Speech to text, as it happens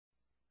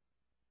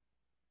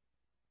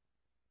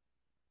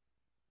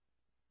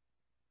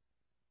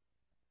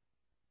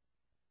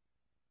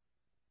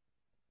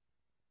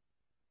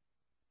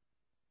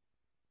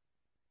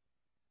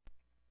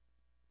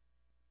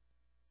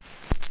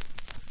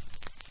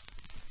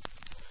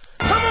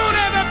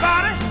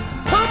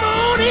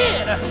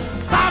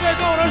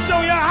gonna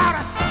show you how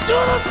to do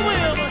the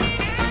swim.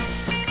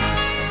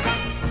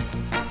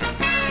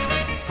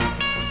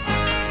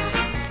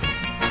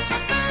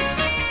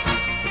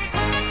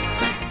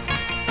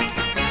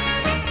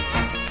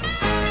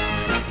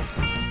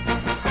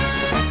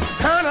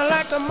 Kinda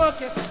like the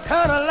monkey,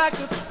 kinda like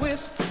the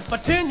twist,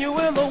 but then you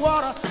in the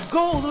water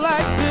goes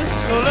like this.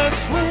 So let's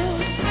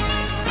swim.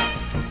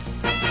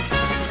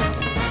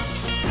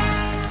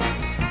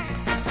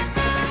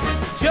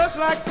 Just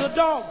like the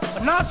dog,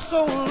 but not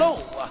so low.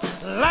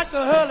 Like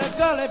the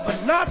hurly-gully,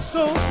 but not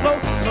so slow.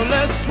 So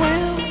let's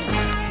swim.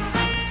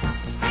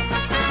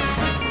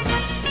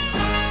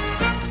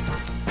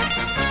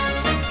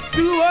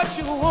 Do what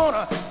you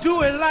wanna,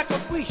 do it like a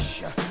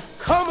fish.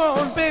 Come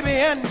on, baby,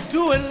 and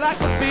do it like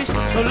a fish.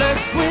 So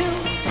let's swim.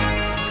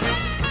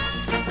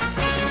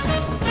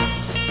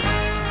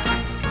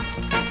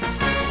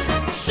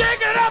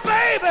 Shake it up,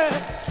 baby,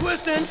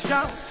 twist and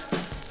shout.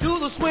 Do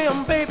the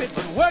swim, baby,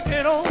 but work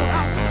it on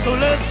out. So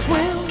let's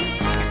swim.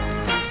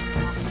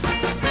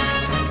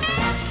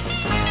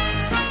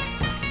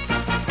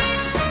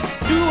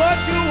 Do what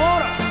you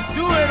wanna,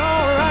 do it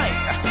all right.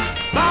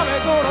 Bobby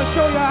gonna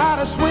show you how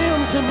to swim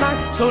tonight.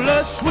 So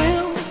let's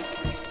swim.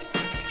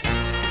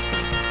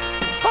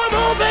 Come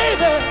on,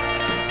 baby,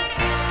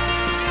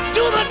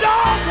 do the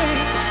dog,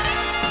 baby.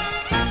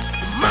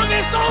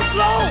 Monkey so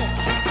slow.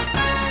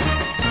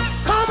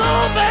 Come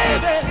on,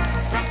 baby,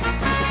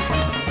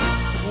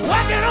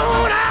 work it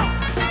on out.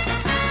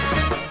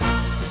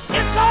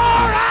 It's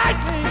all right,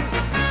 baby.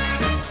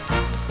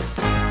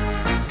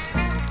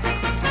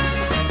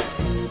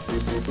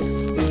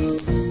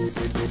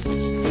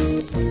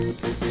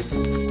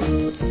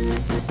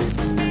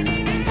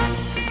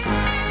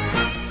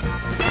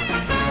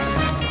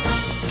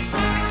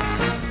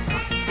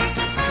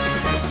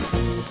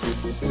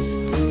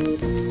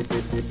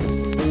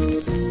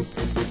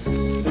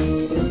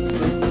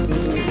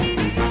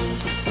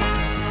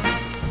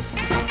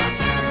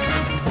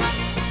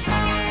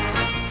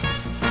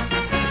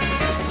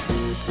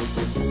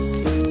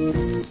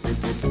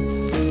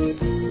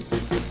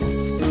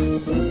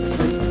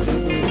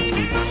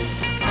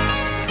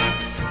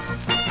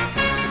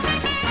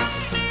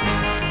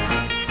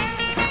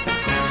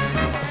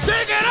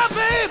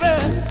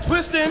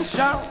 And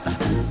shout,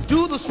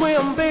 do the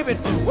swim, baby,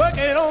 work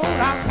it on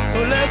out. So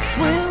let's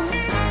swim.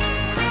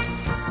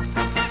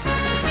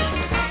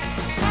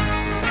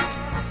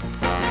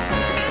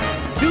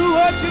 Do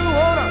what you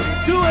wanna,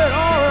 do it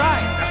all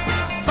right.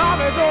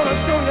 Bobby gonna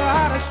show you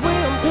how to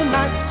swim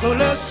tonight. So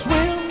let's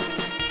swim.